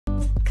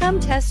Come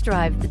test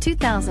drive the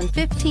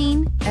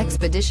 2015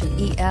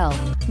 Expedition EL.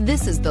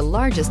 This is the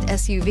largest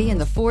SUV in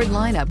the Ford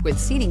lineup with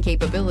seating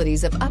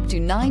capabilities of up to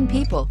 9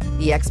 people.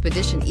 The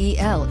Expedition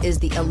EL is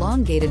the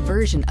elongated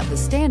version of the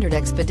standard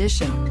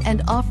Expedition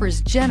and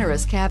offers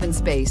generous cabin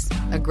space,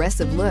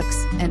 aggressive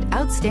looks, and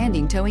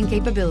outstanding towing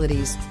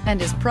capabilities,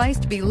 and is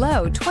priced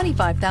below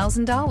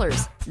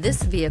 $25,000.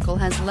 This vehicle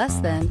has less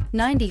than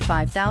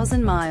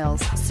 95,000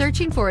 miles.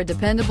 Searching for a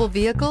dependable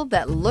vehicle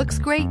that looks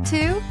great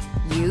too?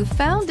 You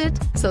found it,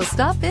 so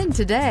stop in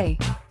today.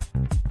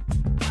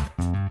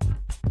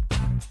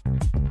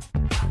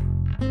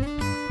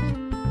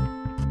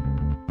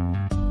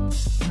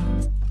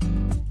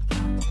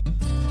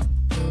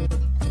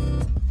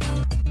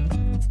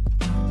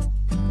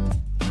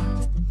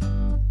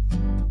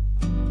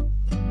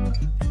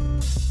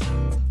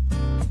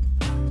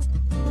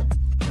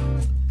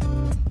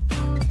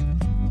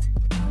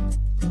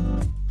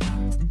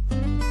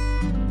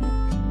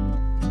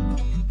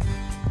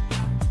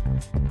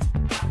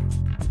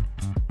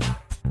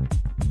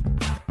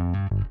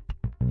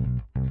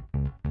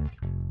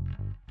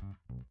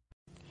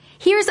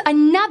 Here's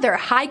another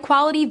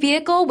high-quality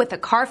vehicle with a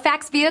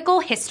Carfax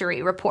Vehicle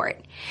History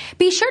Report.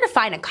 Be sure to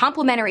find a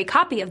complimentary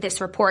copy of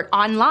this report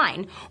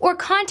online or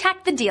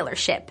contact the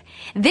dealership.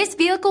 This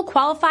vehicle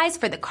qualifies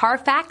for the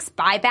Carfax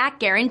Buyback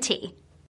Guarantee.